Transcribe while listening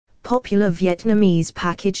popular Vietnamese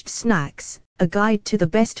packaged snacks, a guide to the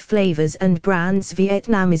best flavors and brands.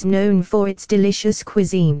 Vietnam is known for its delicious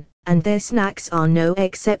cuisine, and their snacks are no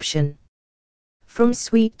exception. From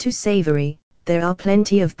sweet to savory, there are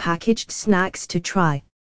plenty of packaged snacks to try.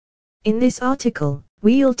 In this article,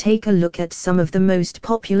 we'll take a look at some of the most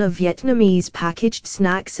popular Vietnamese packaged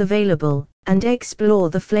snacks available, and explore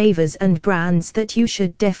the flavors and brands that you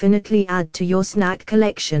should definitely add to your snack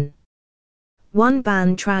collection. 1.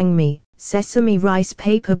 Ban Trang Mi, sesame rice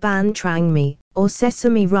paper. Ban Trang Mi, or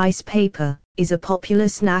sesame rice paper, is a popular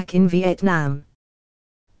snack in Vietnam.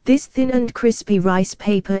 This thin and crispy rice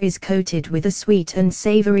paper is coated with a sweet and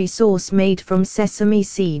savory sauce made from sesame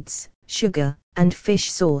seeds, sugar, and fish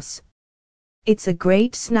sauce. It's a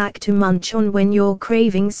great snack to munch on when you're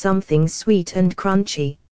craving something sweet and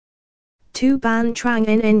crunchy. 2. Ban Trang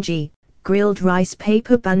Nng, grilled rice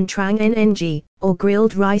paper. Ban Trang Nng, or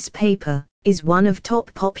grilled rice paper, is one of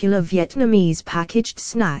top popular Vietnamese packaged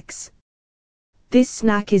snacks. This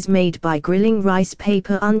snack is made by grilling rice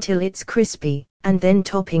paper until it's crispy, and then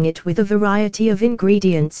topping it with a variety of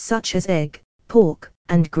ingredients such as egg, pork,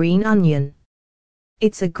 and green onion.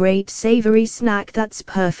 It's a great savory snack that's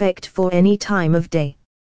perfect for any time of day.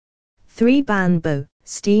 3. Ban Bo,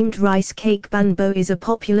 steamed rice cake. Ban Bo is a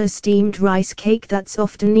popular steamed rice cake that's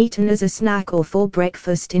often eaten as a snack or for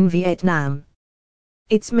breakfast in Vietnam.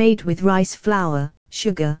 It's made with rice flour,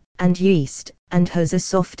 sugar, and yeast, and has a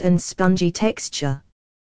soft and spongy texture.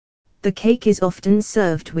 The cake is often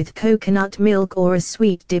served with coconut milk or a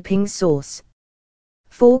sweet dipping sauce.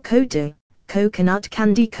 4. Co Do, coconut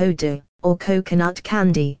candy. Co Do, or coconut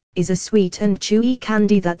candy, is a sweet and chewy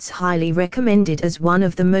candy that's highly recommended as one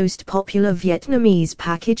of the most popular Vietnamese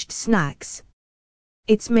packaged snacks.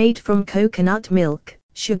 It's made from coconut milk,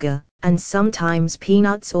 sugar, and sometimes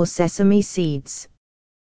peanuts or sesame seeds.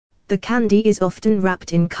 The candy is often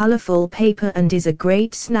wrapped in colorful paper and is a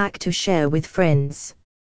great snack to share with friends.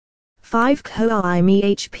 5. Khoai Mi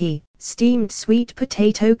HP, steamed sweet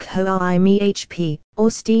potato. Khoai Mi HP, or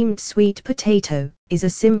steamed sweet potato, is a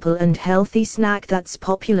simple and healthy snack that's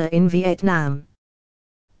popular in Vietnam.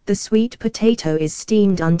 The sweet potato is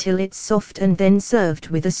steamed until it's soft and then served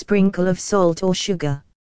with a sprinkle of salt or sugar.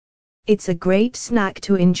 It's a great snack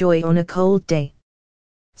to enjoy on a cold day.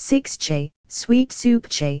 6. Che, sweet soup.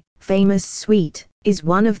 Che, famous sweet, is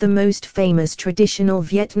one of the most famous traditional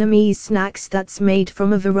Vietnamese snacks that's made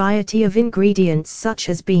from a variety of ingredients such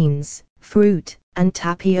as beans, fruit, and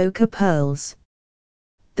tapioca pearls.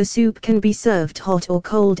 The soup can be served hot or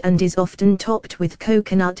cold and is often topped with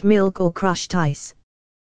coconut milk or crushed ice.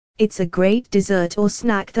 It's a great dessert or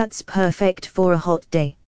snack that's perfect for a hot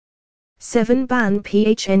day. 7. Ban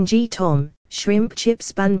Phng Tom, shrimp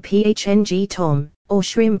chips. Ban Phng Tom, or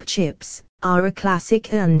shrimp chips, are a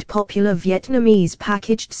classic and popular Vietnamese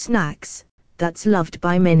packaged snacks that's loved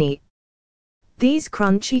by many. These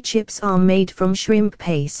crunchy chips are made from shrimp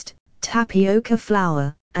paste, tapioca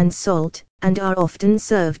flour, and salt, and are often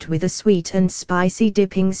served with a sweet and spicy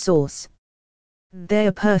dipping sauce.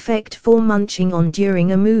 They're perfect for munching on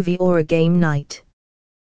during a movie or a game night.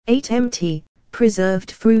 8. MT, preserved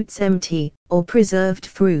fruits. MT, or preserved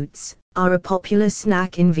fruits, are a popular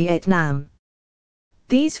snack in Vietnam.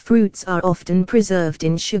 These fruits are often preserved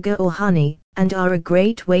in sugar or honey, and are a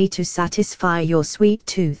great way to satisfy your sweet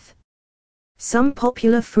tooth. Some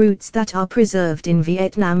popular fruits that are preserved in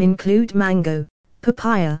Vietnam include mango,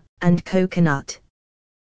 papaya, and coconut.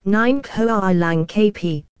 9. Khoai Lang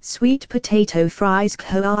KP, sweet potato fries.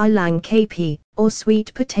 Khoai Lang KP, or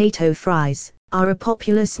sweet potato fries, are a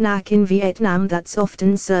popular snack in Vietnam that's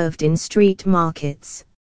often served in street markets.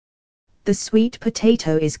 The sweet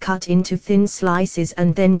potato is cut into thin slices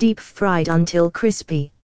and then deep fried until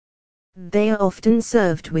crispy. They are often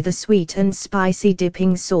served with a sweet and spicy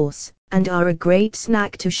dipping sauce, and are a great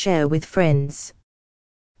snack to share with friends.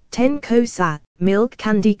 10. Co Sat, milk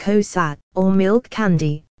candy. Co Sat, or milk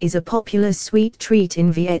candy, is a popular sweet treat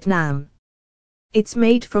in Vietnam. It's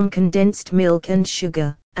made from condensed milk and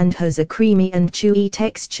sugar, and has a creamy and chewy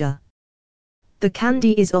texture. The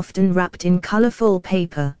candy is often wrapped in colorful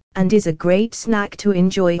paper, and is a great snack to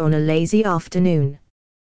enjoy on a lazy afternoon.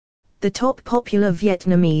 The top popular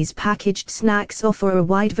Vietnamese packaged snacks offer a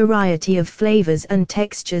wide variety of flavors and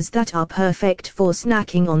textures that are perfect for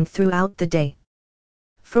snacking on throughout the day.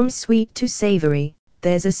 From sweet to savory,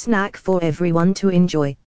 there's a snack for everyone to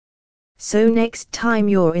enjoy. So next time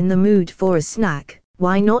you're in the mood for a snack,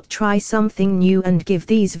 why not try something new and give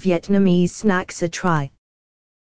these Vietnamese snacks a try?